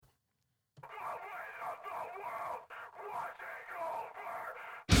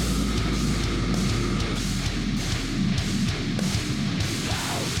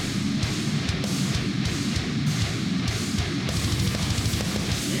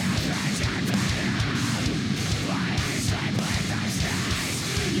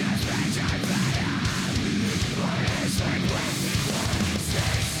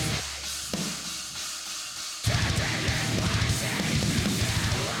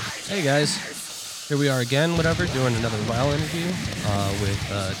Hey guys, here we are again, doing another Vile interview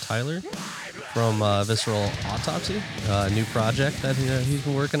with Tyler from Visceral Autopsy, a new project that he's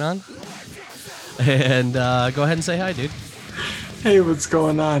been working on. And go ahead and say hi, dude. Hey, what's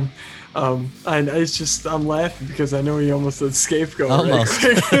going on? I'm laughing because I know he almost said scapegoat right Almost.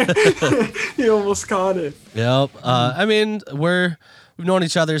 quick. He almost caught it. Yep. I mean, we've known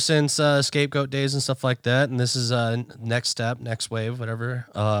each other since scapegoat days and stuff like that, and this is next step, next wave, whatever.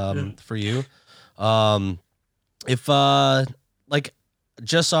 Yeah. For you. If like,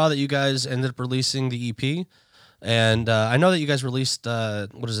 just saw that you guys ended up releasing the EP. And I know that you guys released the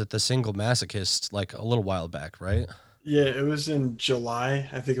single Masochist like a little while back, right? Yeah, it was in July.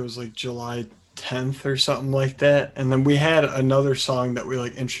 I think it was like July 10th or something like that. And then we had another song that we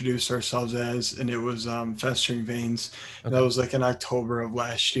like introduced ourselves as, and it was Festering Veins. And that Okay. was like in October of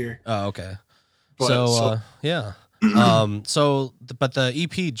last year. Oh, okay. But So so yeah. But the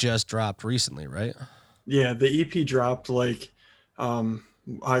EP just dropped recently, right? yeah, the EP dropped like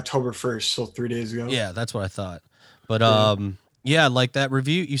October 1st, so 3 days ago. Yeah, that's what I thought. But Yeah. yeah, like that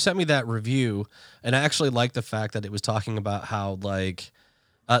review, you sent me that review, and I actually like the fact that it was talking about how like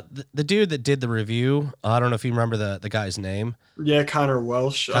the dude that did the review, I don't know if you remember the guy's name. Yeah, Connor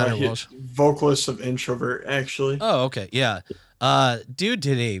Welsh, Connor Walsh. vocalist of Introvert, actually. Oh, okay. Yeah. Dude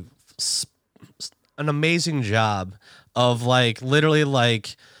did an amazing job of like literally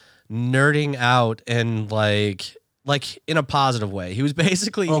like nerding out and like in a positive way. He was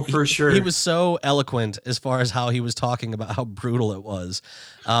basically Oh, for he sure. was so eloquent as far as how he was talking about how brutal it was.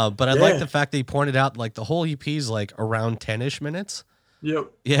 But I like Yeah. the fact that he pointed out like the whole EP is like around 10-ish minutes.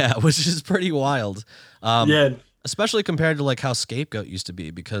 Yep. Yeah, which is pretty wild. Um, Yeah. especially compared to like how Scapegoat used to be,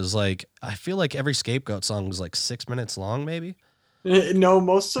 because like I feel like every Scapegoat song was like 6 minutes long, maybe. No,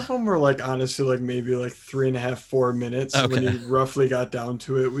 most of them were like honestly like maybe like 3.5, 4 minutes when Okay. you roughly got down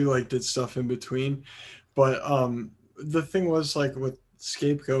to it. We like did stuff in between. But the thing was like with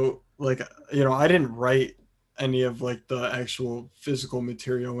Scapegoat, like I didn't write any of like the actual physical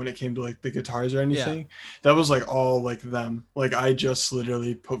material when it came to like the guitars or Yeah. anything. That was like all like them. Like I just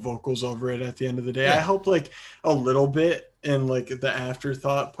literally put vocals over it at the end of the day. I Yeah. helped like a little bit in like the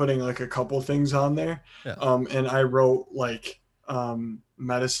afterthought, putting like a couple things on there. Yeah. And I wrote like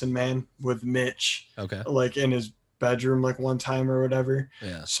Medicine Man with Mitch Okay. like in his bedroom like one time or whatever.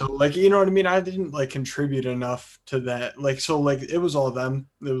 Yeah. So like you know what I mean? I didn't like contribute enough to that. Like so like it was all them.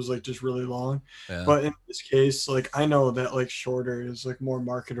 It was like just really long. Yeah. But in this case, like I know that like shorter is like more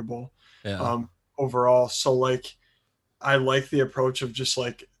marketable Yeah. um overall. So like I like the approach of just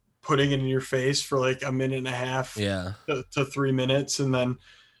like putting it in your face for like a minute and a half Yeah. to 3 minutes, and then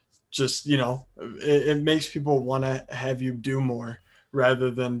just it makes people want to have you do more rather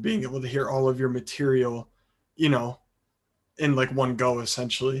than being able to hear all of your material you know in like one go,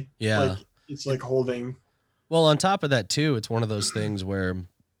 essentially. Like Yeah. it's like holding. Well, on top of that too, it's one of those things where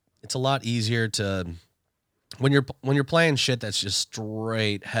it's a lot easier to when you're playing shit that's just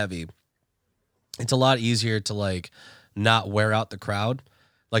straight heavy. It's a lot easier to like not wear out the crowd.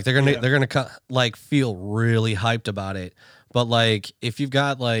 Like Yeah. they're gonna like feel really hyped about it. But like if you've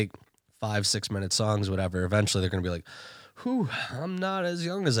got like 5-6 minute songs, whatever, eventually they're gonna be like, "Whew, I'm not as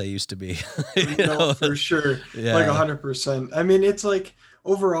young as I used to be." you No, know? for sure. Like Yeah. 100%. I mean, it's like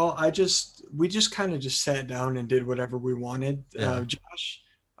overall we just kind of just sat down and did whatever we wanted. Yeah. Josh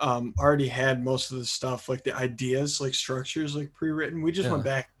already had most of the stuff, like the ideas, like structures, like pre-written. We just went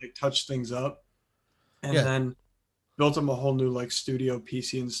Yeah. back, like touched things up, and Yeah. then built him a whole new like studio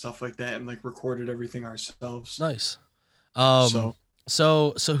PC and stuff like that, and like recorded everything ourselves. Nice. Um.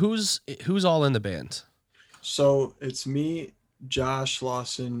 So So who's all in the band? so it's me, Josh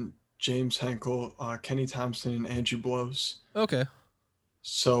Lawson, James Henkel, Kenny Thompson, and Andrew Blows. Okay.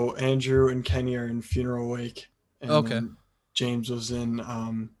 So Andrew and Kenny are in Funeral Wake, and Okay. then James was in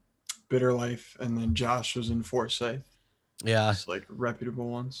Bitter Life, and then Josh was in Forsyth. Yeah. Just like reputable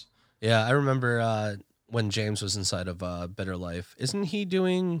ones. Yeah. I remember when James was inside of Better Life. Isn't he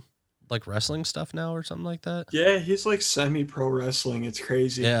doing like wrestling stuff now or something like that? Yeah, he's like semi-pro wrestling. It's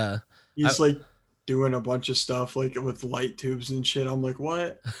crazy. Yeah. I He's like doing a bunch of stuff like with light tubes and shit. I'm like,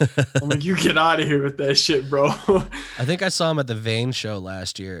 what? I'm like, you get out of here with that shit, bro. I think I saw him at the Vane show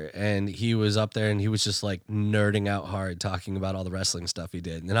last year, and he was up there and he was just like nerding out hard talking about all the wrestling stuff he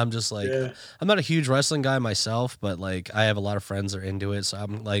did. And I'm just like, Yeah. I'm not a huge wrestling guy myself, but like I have a lot of friends that are into it, so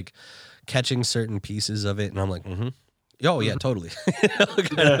I'm like catching certain pieces of it, and I'm like, oh yeah, totally, kind of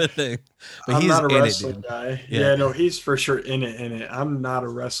Yeah. a thing. But I'm he's not a in it, wrestling dude. guy. Yeah, Yeah, no, he's for sure in it. I'm not a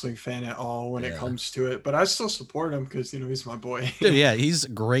wrestling fan at all when it yeah, comes to it, but I still support him because he's my boy. dude. Yeah, he's a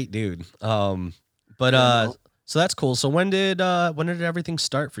great dude. But Yeah, no. So that's cool. So when did everything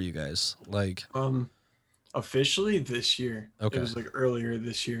start for you guys? Like, Um, Officially this year. It okay, was like earlier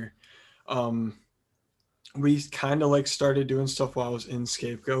this year. Um, we kind of like started doing stuff while I was in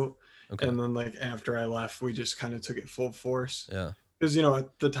Scapegoat, okay, and then like after I left, we just kind of took it full force. yeah, Because you know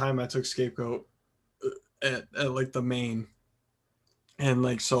at the time I took Scapegoat at like the main, and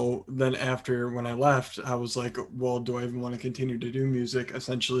like so then after when I left, I was like, well, do I even want to continue to do music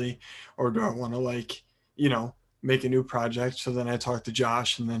essentially, or do I want to like you know make a new project? So then I talked to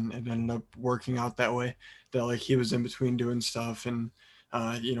Josh, and then it ended up working out that way. That like he was in between doing stuff, and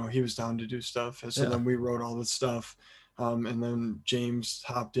you know he was down to do stuff. And so yeah, then we wrote all this stuff, and then James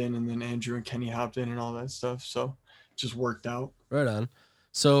hopped in, and then Andrew and Kenny hopped in, and all that stuff. So it just worked out. right on.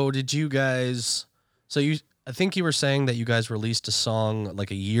 So did you guys? So you, I think you were saying that you guys released a song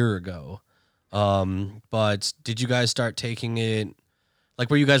like a year ago. But did you guys start taking it like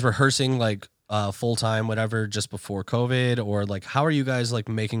were you guys rehearsing like full time whatever just before COVID, or like how are you guys like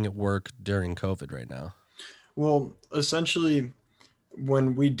making it work during COVID right now? Well, essentially,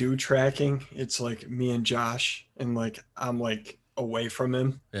 when we do tracking, it's like me and Josh, and like I'm like away from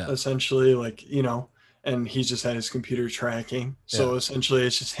him Yeah, essentially, like and he's just at his computer tracking. yeah, So essentially,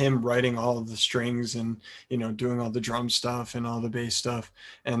 it's just him writing all of the strings and doing all the drum stuff and all the bass stuff,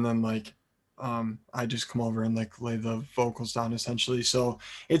 and then like I just come over and like lay the vocals down essentially. So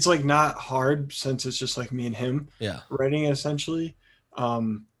it's like not hard since it's just like me and him yeah, writing essentially.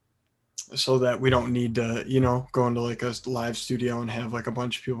 Um, so that we don't need to, go into like a live studio and have like a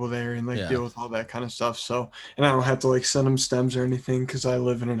bunch of people there and like yeah, deal with all that kind of stuff. So, and I don't have to like send them stems or anything because I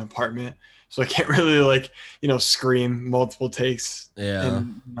live in an apartment. So I can't really like, scream multiple takes yeah,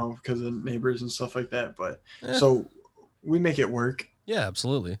 and, because of neighbors and stuff like that. But eh, so we make it work. yeah,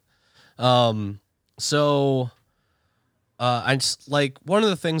 absolutely. Um, so I just like one of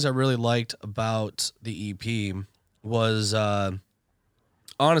the things I really liked about the EP was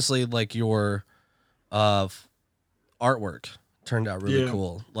honestly like your uh artwork turned out really Yeah.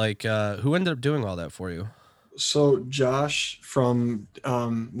 cool. Like who ended up doing all that for you? So Josh from,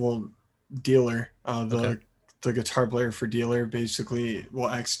 Dealer, Okay. the guitar player for Dealer, basically, well,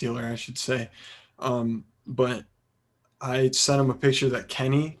 ex Dealer, I should say. But I sent him a picture that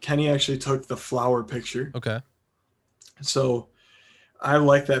Kenny actually took the flower picture. Okay. So I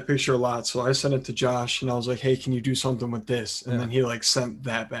like that picture a lot. So I sent it to Josh and I was like, hey, can you do something with this? And Yeah. then he like sent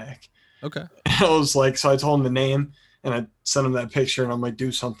that back. Okay. And I was like, so I told him the name and I sent him that picture and I'm like,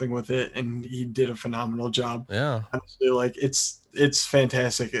 do something with it. And he did a phenomenal job. Yeah. Honestly, like it's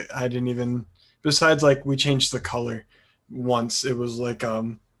fantastic. I didn't even, besides like we changed the color once. It was like I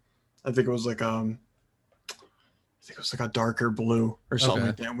think it was like I think it was like a darker blue or something Okay.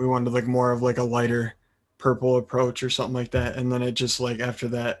 like that. We wanted like more of like a lighter purple approach or something like that. And then it just like after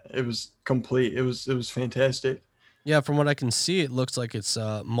that, it was complete. It was fantastic. Yeah, from what I can see it looks like it's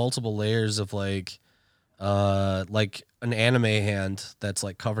multiple layers of like an anime hand that's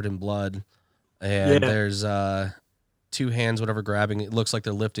like covered in blood, and Yeah. there's two hands whatever grabbing it looks like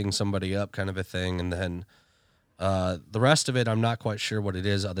they're lifting somebody up kind of a thing, and then the rest of it I'm not quite sure what it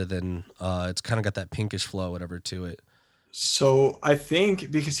is other than it's kind of got that pinkish flow whatever to it. So I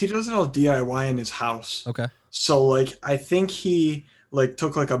think because he does it all DIY in his house. Okay. So like I think he like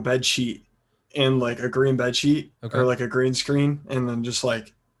took like a bed sheet and like a green bed sheet Okay. or like a green screen and then just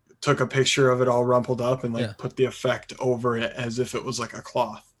like took a picture of it all rumpled up and Yeah. like put the effect over it as if it was like a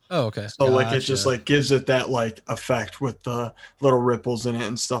cloth. Oh, okay. So like it just Gotcha. like gives it that like effect with the little ripples in it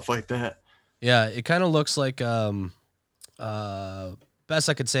and stuff like that. Yeah, it kind of looks like uh best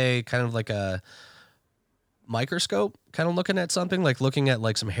I could say kind of like a microscope kind of looking at something like looking at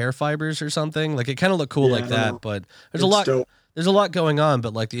like some hair fibers or something. Like it kind of looked cool Yeah, like I don't that, know. but there's a It's lot dope. there's a lot going on,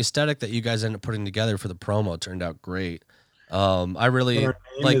 but like the aesthetic that you guys ended up putting together for the promo turned out great. I But really our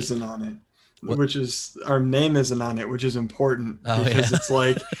name like isn't on it, what which is our name isn't on it, which is important oh yeah. because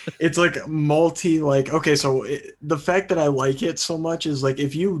it's like multi like okay, so the fact that I like it so much is like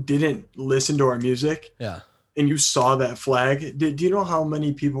if you didn't listen to our music Yeah. and you saw that flag, do you know how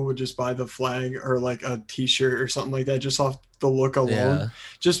many people would just buy the flag or like a t-shirt or something like that just off the look alone? Yeah.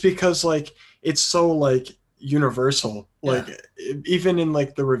 Just because like it's so like universal. Yeah. Like even in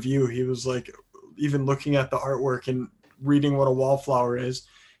like the review, he was like even looking at the artwork and reading what a wallflower is,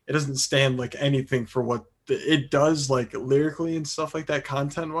 it doesn't stand like anything for what it does like lyrically and stuff like that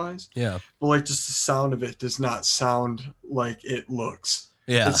content wise. Yeah. But like just the sound of it does not sound like it looks.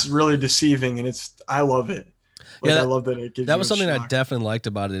 Yeah. It's really deceiving and I love it. Yeah, Like I love that it gives that you was a something I shock. definitely liked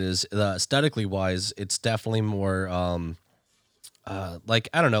about it is aesthetically wise, it's definitely more like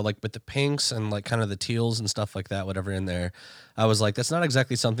I don't know, like with the pinks and like kind of the teals and stuff like that, whatever in there, I was like, that's not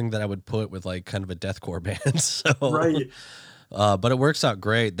exactly something that I would put with like kind of a deathcore band. So, Right. but it works out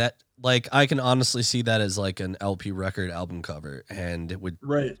great. That like I can honestly see that as like an LP record album cover, and it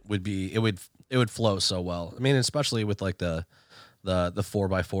Right. would flow so well. I mean, especially with like the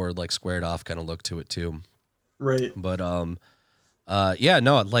 4x4 like squared off kind of look to it too. Right. But yeah,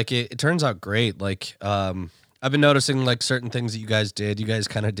 no, like it turns out great. Like I've been noticing like certain things that you guys did. You guys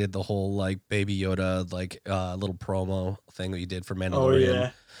kind of did the whole like Baby Yoda like little promo thing that you did for Oh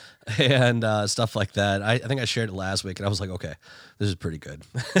Mandalorian yeah. and stuff like that. I think I shared it last week and I was like, okay, this is pretty good.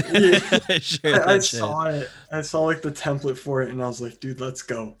 Yeah. I shared I that shit. saw it. I saw like the template for it, and I was like, dude, let's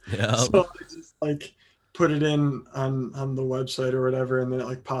go. Yeah. So I just like put it in on the website or whatever, and then it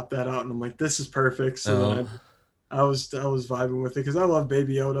like popped that out, and I'm like, this is perfect. So then Oh, I was vibing with it because I love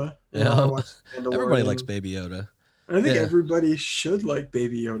Baby Yoda. You know, I yeah. watched Everybody likes Mandalorian. Baby Yoda. And I think Yeah, everybody should like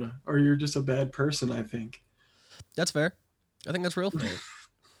Baby Yoda, or you're just a bad person, I think. that's fair. I think that's real fair.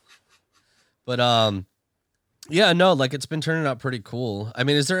 But yeah, no, like it's been turning out pretty cool. I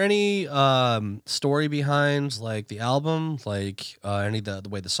mean, is there any story behind like the album, like any the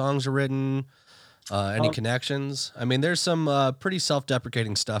way the songs are written, any Um, connections? I mean, there's some pretty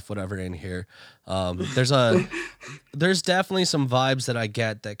self-deprecating stuff, whatever in here. There's definitely some vibes that I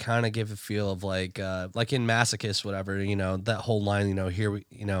get that kind of give a feel of like in Masochist, whatever, you know, that whole line, you know, here we,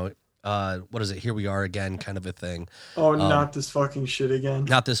 you know, what is it? Here we are again, kind of a thing. oh, Um, not this fucking shit again.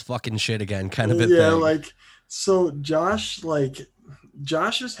 not this fucking shit again, kind of a Yeah, thing. like so Josh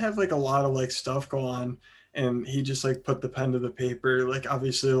just have like a lot of like stuff go on, and he just like put the pen to the paper. Like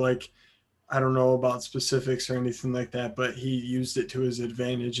obviously like I don't know about specifics or anything like that, but he used it to his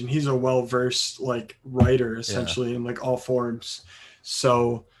advantage, and he's a well-versed like writer Yeah. essentially in like all forms.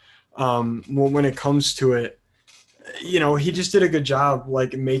 So when it comes to it, you know, he just did a good job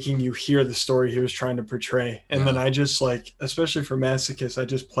like making you hear the story he was trying to portray. And then Yeah. I just like, especially for Masochist, I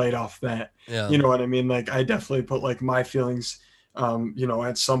just played off that. Yeah. You know what I mean? Like I definitely put like my feelings you know,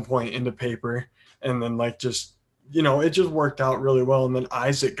 at some point into paper, and then like just, you know, it just worked out really well. And then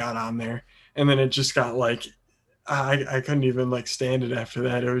Isaac got on there, and then it just got like I couldn't even like stand it after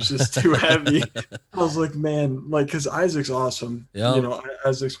that. It was just too heavy. I was like, man, like, cause Isaac's awesome. You Yeah. know,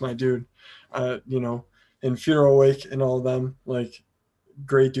 Isaac's my dude. You know, and Funeral Wake and all of them, like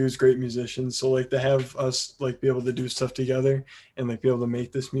great dudes, great musicians. So like to have us like be able to do stuff together and like be able to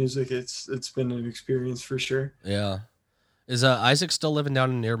make this music, it's been an experience for sure. Yeah. Is Isaac still living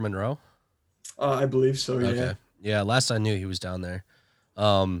down near Monroe? I believe so, yeah. Okay. Yeah, last I knew he was down there.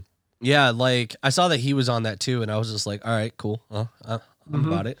 Um yeah, like I saw that he was on that too and I was just like, all right, cool. I'm Mm-hmm.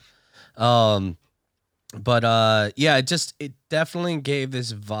 about it. Um but yeah, it definitely gave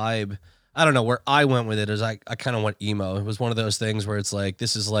this vibe. I don't know where I went with it is I kind of went emo. It was one of those things where it's like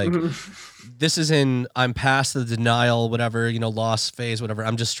this is in I'm past the denial, whatever, you know, loss phase, whatever.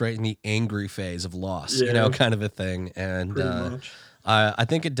 I'm just straight in the angry phase of loss, you know, Yeah, kind of a thing. And pretty much. I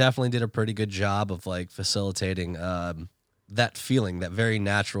think it definitely did a pretty good job of like facilitating that feeling, that very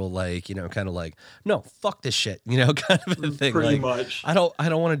natural, like, you know, kind of like, no, fuck this shit, you know, kind of a thing. Pretty Like, much. I don't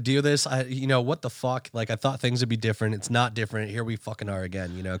want to do this. You know, what the fuck? Like, I thought things would be different. It's not different. Here we fucking are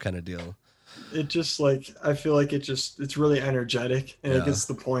again, you know, kind of deal. It just like I feel like it's really energetic, and it Yeah. gets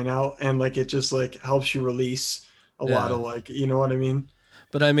the point out, and like it just like helps you release a lot Yeah. of like, you know what I mean?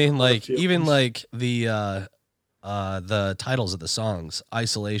 But I mean, A lot of like, even feelings. like the titles of the songs,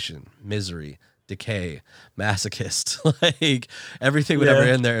 Isolation, Misery, Decay, Masochist, like everything whatever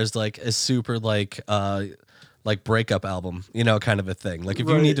Yeah, in there is like a super like breakup album, you know, kind of a thing. Like if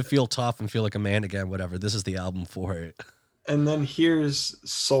you need right. to feel tough and feel like a man again, whatever, this is the album for it. And then here's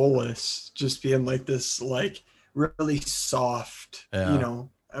Soulless just being like this like really soft, you Yeah. know,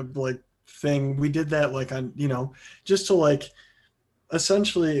 like thing. We did that like on, you know, just to like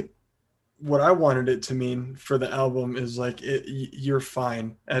essentially what I wanted it to mean for the album is like you're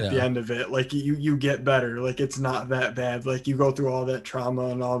fine at the Yeah. end of it. Like you get better. Like it's not that bad. Like you go through all that trauma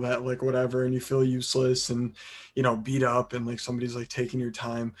and all that like whatever, and you feel useless and you know beat up, and like somebody's like taking your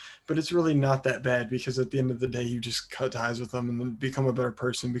time, but it's really not that bad because at the end of the day you just cut ties with them and then become a better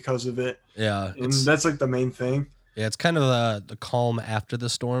person because of it. Yeah. And that's like the main thing. It's kind of the calm after the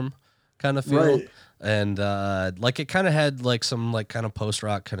storm kind of feel. Right. And like it kind of had like some like kind of post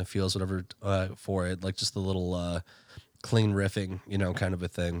rock kind of feels, whatever, for it, like just the little clean riffing, you know, kind of a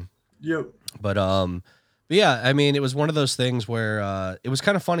thing. Yep. But yeah, I mean, it was one of those things where it was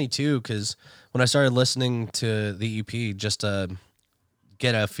kind of funny too, because when I started listening to the EP just to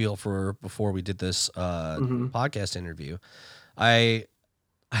get a feel for before we did this Mm-hmm. podcast interview, I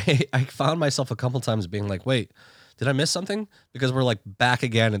I found myself a couple times being like, wait, did I miss something? Because we're like back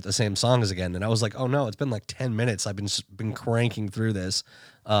again at the same songs again. And I was like, oh no, it's been like 10 minutes. I've been cranking through this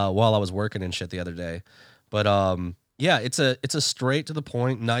while I was working and shit the other day. But yeah, it's a straight to the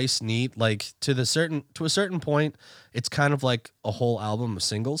point, nice, neat, like to a certain point, it's kind of like a whole album of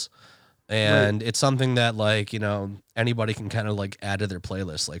singles. Right. And it's something that like, anybody can kind of like add to their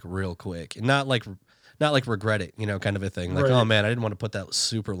playlist like real quick. And not like regret it, kind of a thing. Like, oh Right. man, I didn't want to put that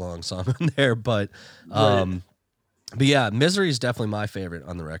super long song in there, Right. um but yeah, Misery is definitely my favorite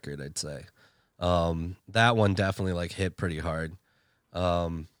on the record, I'd say. That one definitely like hit pretty hard.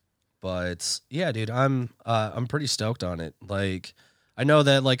 Um, but yeah, dude, I'm pretty stoked on it. Like, I know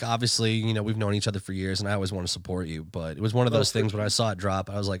that like obviously, we've known each other for years, and I always want to support you. But it was one of Oh, those for things when I sure. saw it drop,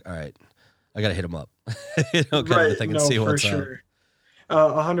 I was like, all right, I gotta hit him up, kind of a Right. thing, and No, see for what's up. sure.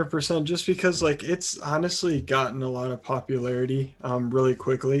 100%. Just because like it's honestly gotten a lot of popularity really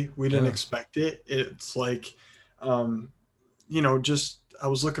quickly. We didn't Yeah, expect it. It's like um just I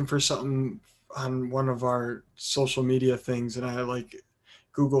was looking for something on one of our social media things, and I like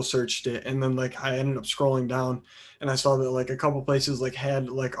Google searched it, and then like I ended up scrolling down, and I saw that like a couple places like had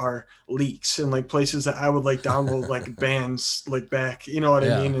like our leaks, and like places that I would like download like bands like back, you know what I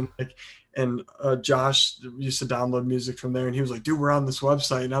yeah, mean? And like and Josh used to download music from there, and he was like, dude, we're on this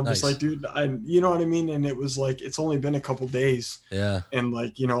website. And I'm just like, nice. dude, you know what I mean? And it was like it's only been a couple days, Yeah, and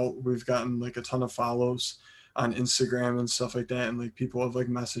like we've gotten like a ton of follows on Instagram and stuff like that, and like people have like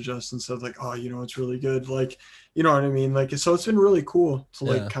messaged us and said like, oh, it's really good, like, you know what I mean, like, so it's been really cool to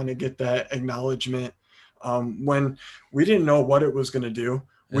like yeah, kind of get that acknowledgement when we didn't know what it was going to do.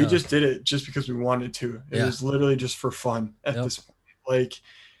 We yeah, just did it just because we wanted to. It yeah, was literally just for fun at yep, this point, like,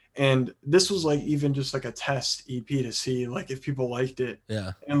 and this was like even just like a test EP to see like if people liked it.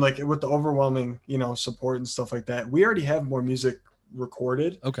 yeah, And like with the overwhelming support and stuff like that, we already have more music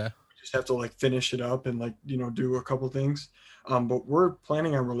recorded. okay, Just have to like finish it up and like do a couple things. But we're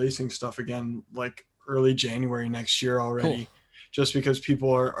planning on releasing stuff again like early January next year cool, already, just because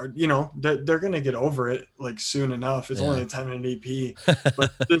people are they're gonna get over it like soon enough. It's only yeah, a 10-minute EP,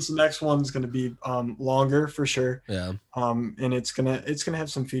 but this next one's gonna be longer for sure. yeah, And it's gonna have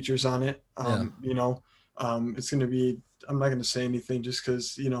some features on it. yeah, It's gonna be, I'm not gonna say anything just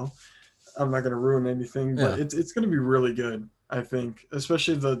because I'm not going to ruin anything, but yeah, it's going to be really good. I think,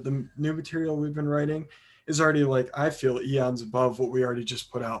 especially the new material we've been writing is already like I feel eons above what we already just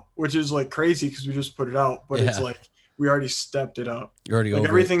put out, which is like crazy because we just put it out, but it's yeah. like we already stepped it up. You're already Like over it.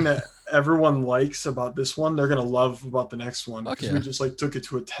 everything that everyone likes about this one, they're gonna love about the next one Fuck because we yeah, just like took it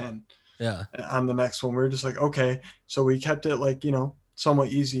to a 10 yeah, on the next one. We are just like, okay, so we kept it like somewhat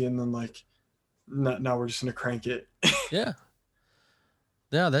easy, and then like now we're just gonna crank it. yeah.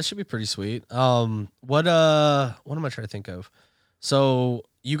 Yeah, that should be pretty sweet. What am I trying to think of? So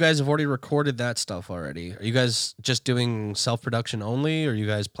you guys have already recorded that stuff already. Are you guys just doing self-production only, or are you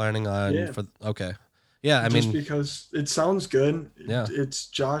guys planning on Yeah. for okay. Yeah, I Just mean, because it sounds good. yeah, It's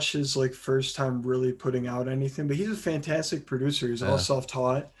Josh's like first time really putting out anything, but he's a fantastic producer. He's all yeah,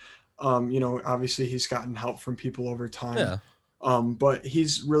 self-taught. Obviously he's gotten help from people over time. yeah, But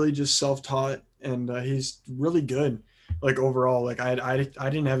he's really just self-taught, and he's really good. Like overall, like I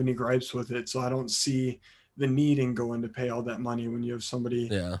didn't have any gripes with it, so I don't see the need in going to pay all that money when you have somebody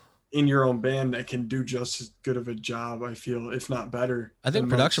yeah. in your own band that can do just as good of a job, I feel, if not better I think than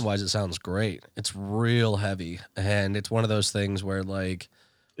production most. wise it sounds great. It's real heavy, and it's one of those things where like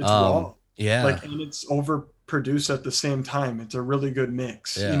It's raw, yeah, like, and it's overproduced at the same time. It's a really good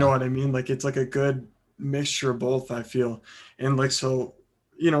mix, you know yeah. what I mean? Like it's like a good mixture of both, I feel. And like, so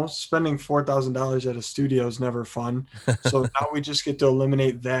spending $4,000 at a studio is never fun, so now we just get to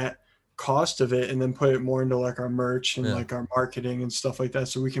eliminate that cost of it and then put it more into like our merch and Yeah. like our marketing and stuff like that,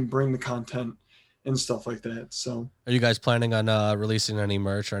 so we can bring the content and stuff like that. So Are you guys planning on releasing any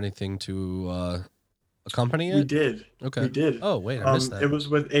merch or anything to accompany we it? did. Okay. We did. Oh, wait, I missed It that. was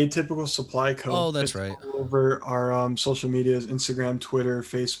with Atypical Supply Oh, Co. that's It's right. all over our social medias: Instagram, Twitter,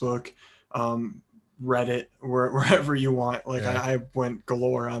 Facebook, um, Reddit, wherever you want. Like Yeah. I went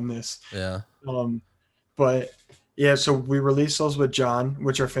galore on this. Yeah. Um, but yeah, so we released those with John,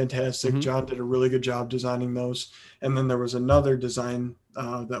 which are fantastic. Mhm. John did a really good job designing those. And then there was another design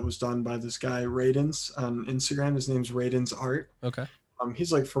that was done by this guy, Raidens, on Instagram. His name's Raidens Art. Okay.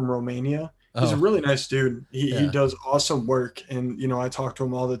 He's like from Romania. He's a Oh, really nice dude. He yeah. does awesome work, and I talk to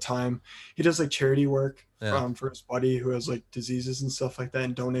him all the time. He does like charity work Yeah. for his buddy who has like diseases and stuff like that,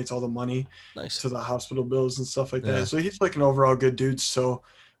 and donates all the money Nice. to the hospital bills and stuff like that. Yeah. So he's like an overall good dude. So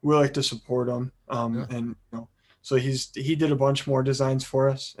we like to support him. Yeah. And so he did a bunch more designs for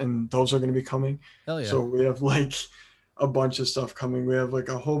us, and those are going to be coming. Hell yeah. So we have like a bunch of stuff coming. We have like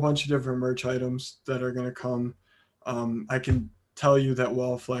a whole bunch of different merch items that are going to come. I can tell you that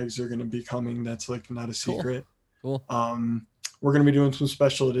wall flags are going to be coming. That's like not a Cool. secret. Cool. We're going to be doing some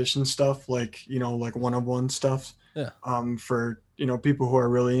special edition stuff, like, like one-of-one stuff, Yeah. for, people who are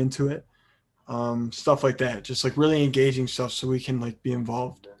really into it. Stuff like that, just like really engaging stuff so we can like be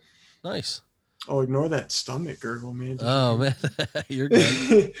involved. Nice. Oh, ignore that stomach gurgle, man. Did Oh you man, you're good.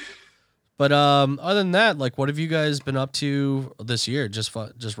 hear? But other than that, like, what have you guys been up to this year? Just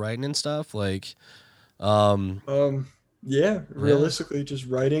writing and stuff, like, um, Yeah, yeah. realistically, just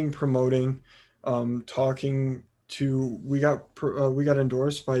writing, promoting, talking to. We got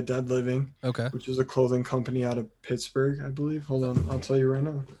endorsed by Dead Living, Okay. which is a clothing company out of Pittsburgh, I believe. Hold on, I'll tell you right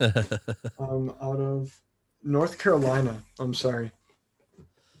now. Out of North Carolina. I'm sorry.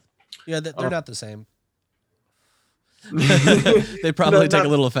 Yeah, they're Uh, not the same. They no, probably take a not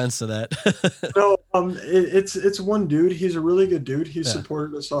little offense to that. no. It's one dude. He's a really good dude. He Yeah.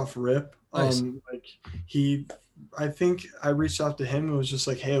 supported us off rip. Nice. Like he, I think I reached out to him and was just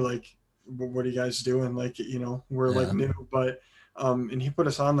like, hey, like, what are you guys doing? Like, we're like Yeah. new, but and he put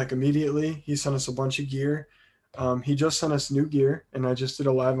us on like immediately. He sent us a bunch of gear. He just sent us new gear, and I just did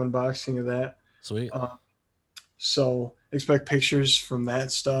a live unboxing of that. Sweet. Um, so expect pictures from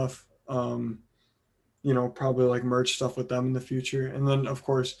that stuff. Probably like merch stuff with them in the future. And then, of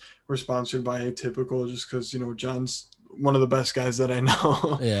course, we're sponsored by Atypical just because, John's one of the best guys that I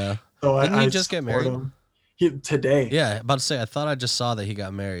know. Yeah. So Didn't he I just get support married? him. Today. Yeah, about to say. I thought I just saw that he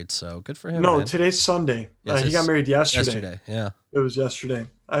got married. So good for him, No, man. today's Sunday. Yes, He got it's married yesterday. yesterday. Yeah. It was yesterday.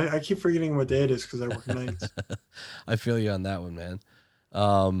 I keep forgetting what day it is because I work nights. I feel you on that one, man.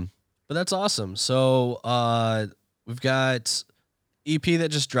 But that's awesome. So we've got EP that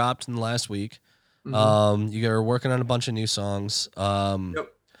just dropped in the last week. Hmm. You are working on a bunch of new songs. Yep.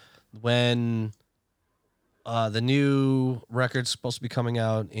 When the new record's supposed to be coming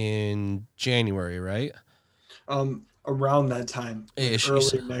out in January, right? Around that time, like Ish.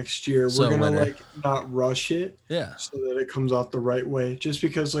 early next year, we're So gonna winter. like not rush it Yeah. so that it comes out the right way. Just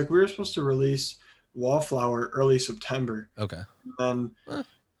because like we were supposed to release Wallflower early September, Okay. and Eh,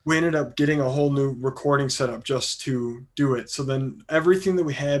 we ended up getting a whole new recording setup just to do it. So then everything that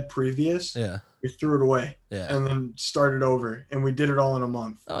we had previous, yeah. we threw it away Yeah. and then started over, and we did it all in a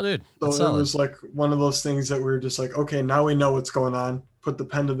month. Oh, dude, that's So it solid. was like one of those things that we were just like, okay, now we know what's going on. Put the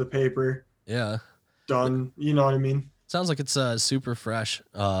pen to the paper. Yeah. Done. You know what I mean? Sounds like it's super fresh.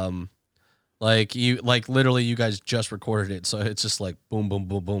 Like literally you guys just recorded it, so it's just like boom, boom,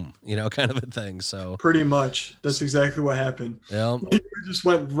 boom, boom, kind of a thing. So Pretty much. That's exactly what happened. yeah, We just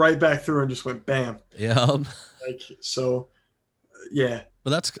went right back through and just went bam. yeah. Like so, yeah, But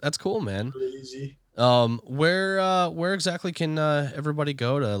that's cool, man. really easy. Where exactly can everybody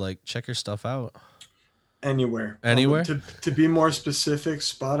go to like check your stuff out? Anywhere. Anywhere? To be more specific,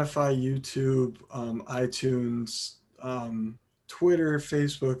 Spotify, YouTube, iTunes, Twitter,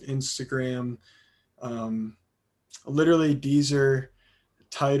 Facebook, Instagram, um, literally Deezer,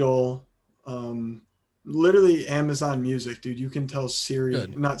 Title, literally Amazon Music, dude. You can tell Siri,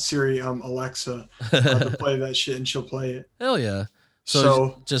 Good. not Siri, Alexa, to play that shit, and she'll play it. Hell yeah. So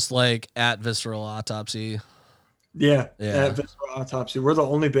So just like at Visceral Autopsy. yeah, at Yeah. Visceral Autopsy, we're the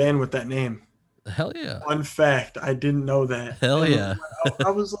only band with that name. Hell yeah. Fun fact, I didn't know that. Hell And yeah.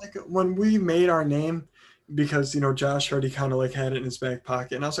 I was like, when we made our name, because Josh already kind of like had it in his back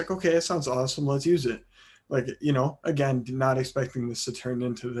pocket, and I was like, okay, it sounds awesome, let's use it. Like, again, not expecting this to turn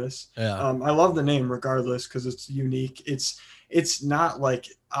into this. Yeah. I love the name regardless because it's unique. It's not like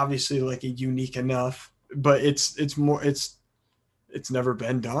obviously like a unique enough, but it's more it's never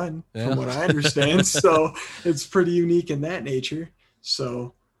been done Yeah. from what I understand. So it's pretty unique in that nature.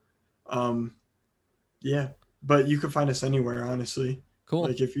 So um yeah, but you can find us anywhere, honestly. Cool.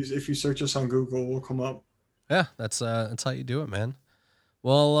 Like if you search us on Google, we'll come up. Yeah, that's how you do it, man.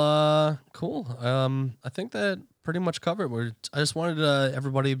 Well, cool. I think that pretty much covered. I just wanted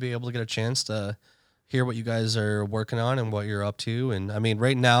everybody to be able to get a chance to hear what you guys are working on and what you're up to. And I mean,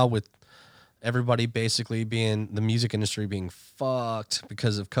 right now with everybody basically being the music industry being fucked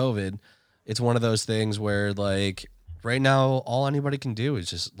because of COVID, it's one of those things where like right now all anybody can do is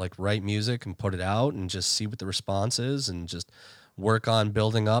just like write music and put it out and just see what the response is and just work on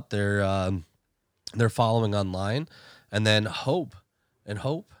building up their following online and then hope and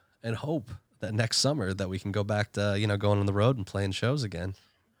hope and hope that next summer that we can go back to going on the road and playing shows again.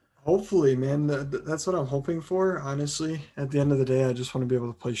 Hopefully, man, that's what I'm hoping for. Honestly, at the end of the day, I just want to be able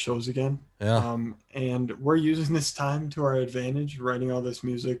to play shows again. Yeah. And we're using this time to our advantage, writing all this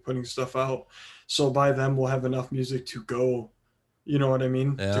music, putting stuff out. So by then, we'll have enough music to go. You know what I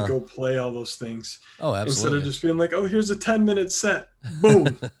mean? To Yeah. go play all those things Oh, instead of absolutely. just being like, "Oh, here's a 10-minute set."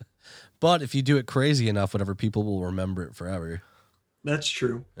 Boom. But if you do it crazy enough, whatever, people will remember it forever. That's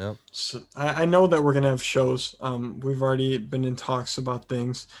true. Yep. So I know that we're gonna have shows. We've already been in talks about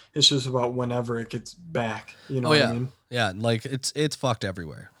things. It's just about whenever it gets back. You know Oh what I yeah. mean? Yeah, like it's fucked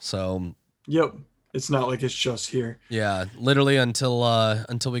everywhere. So Yep. It's not like it's just here. yeah, literally until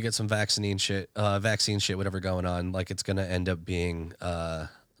we get some vaccine shit, whatever going on, like it's gonna end up being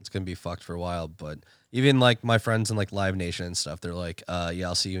it's gonna be fucked for a while. But even like my friends in like Live Nation and stuff, they're like, yeah,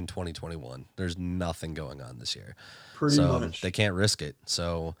 I'll see you in 2021. There's nothing going on this year, Pretty so much. they can't risk it.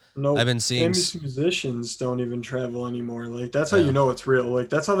 So I've Nope. been seeing, Famous musicians don't even travel anymore. Like that's how yeah, you know it's real. Like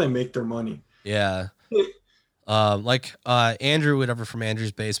that's how they make their money. yeah. Like Andrew, whatever from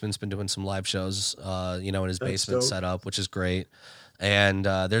Andrew's Basement's been doing some live shows, in his That's basement dope. set up, which is great. And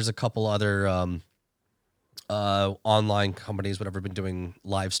there's a couple other online companies, whatever, been doing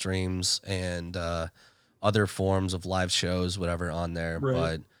live streams and other forms of live shows, whatever, on there.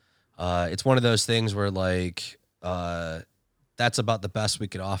 Right. But it's one of those things where like that's about the best we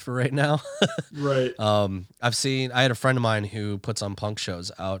could offer right now. Right. I had a friend of mine who puts on punk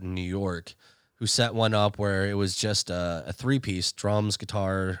shows out in New York, who set one up where it was just a 3-piece, drums,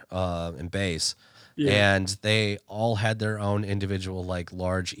 guitar, and bass. Yeah. And they all had their own individual, like,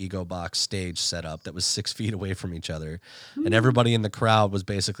 large ego box stage set up that was 6 feet away from each other. And everybody in the crowd was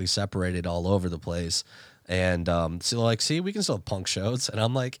basically separated all over the place. And so, like, see, we can still have punk shows. And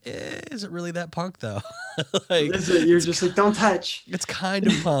I'm like, is it really that punk, though? Like, Is it, you're just like, don't touch. it's kind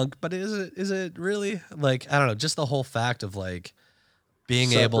of punk, but is it really? Like, I don't know, just the whole fact of, like,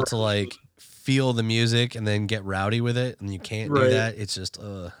 being able to, like, feel the music and then get rowdy with it, and you can't do that. It's just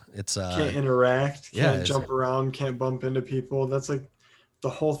it's Can't interact, yeah, can't jump around, can't bump into people. That's like the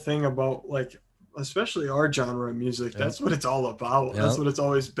whole thing about, like, especially our genre of music. That's what it's all about. That's what it's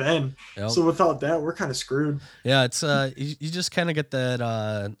always been. So without that, we're kind of screwed. Yeah, it's you just kind of get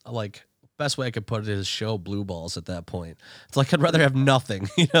that like, best way I could put it is show blue balls at that point. It's like, I'd rather have nothing.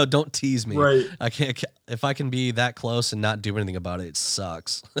 Don't tease me. Right. I can't, if I can be that close and not do anything about it, it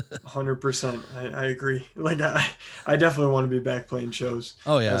sucks. 100%. I agree. Like I definitely want to be back playing shows.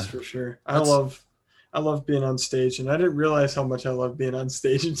 Oh yeah, that's for sure. I love being on stage, and I didn't realize how much I love being on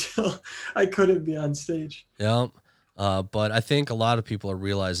stage until I couldn't be on stage. Yeah. But I think a lot of people are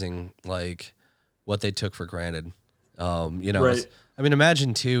realizing, like, what they took for granted. Right. I mean,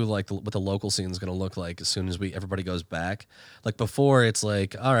 imagine too, like, what the local scene is going to look like as soon as everybody goes back. Like, before, it's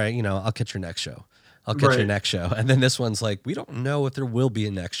like, all right, I'll catch your next show. I'll catch your next show. And then this one's like, we don't know if there will be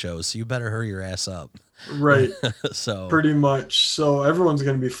a next show, so you better hurry your ass up. Right. So pretty much. So everyone's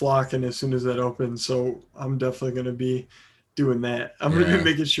going to be flocking as soon as that opens. So I'm definitely going to be doing that. I'm going to be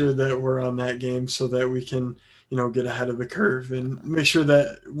making sure that we're on that game so that we can, get ahead of the curve and make sure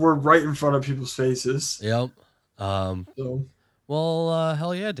that we're right in front of people's faces. Yep. So. Well,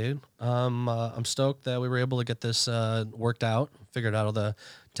 hell yeah, dude. I'm stoked that we were able to get this worked out, figured out all the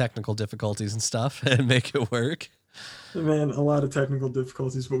technical difficulties and stuff, and make it work. Man, a lot of technical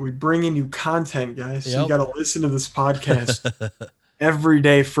difficulties, but we bring in you content, guys. So you got to listen to this podcast every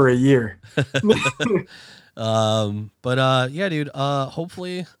day for a year. But yeah, dude.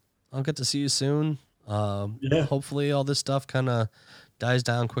 Hopefully, I'll get to see you soon. Hopefully, all this stuff kind of dies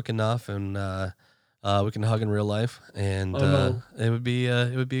down quick enough, and we can hug in real life, and it would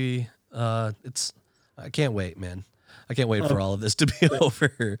be it's. I can't wait, man. I can't wait for all of this to be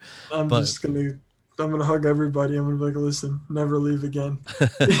over. I'm gonna hug everybody. I'm gonna be like, listen, never leave again.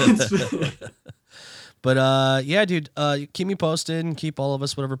 But yeah, dude, keep me posted and keep all of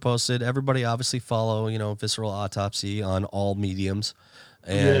us whatever posted. Everybody obviously follow, Visceral Autopsy on all mediums.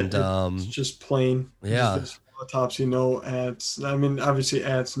 And it's just plain. Yeah. Just Autopsy, no ads. I mean, obviously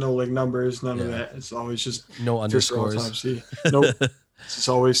ads, no like numbers, none of that. It's always just no underscores. Autopsy. Nope. It's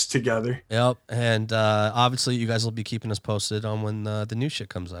always together. Yep. And obviously you guys will be keeping us posted on when the new shit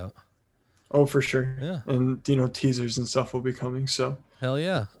comes out. Oh, for sure. Yeah. And teasers and stuff will be coming. So hell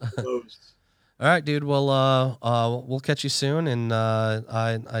yeah. All right, dude. Well, we'll catch you soon, and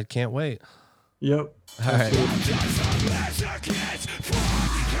I can't wait. Yep. All right.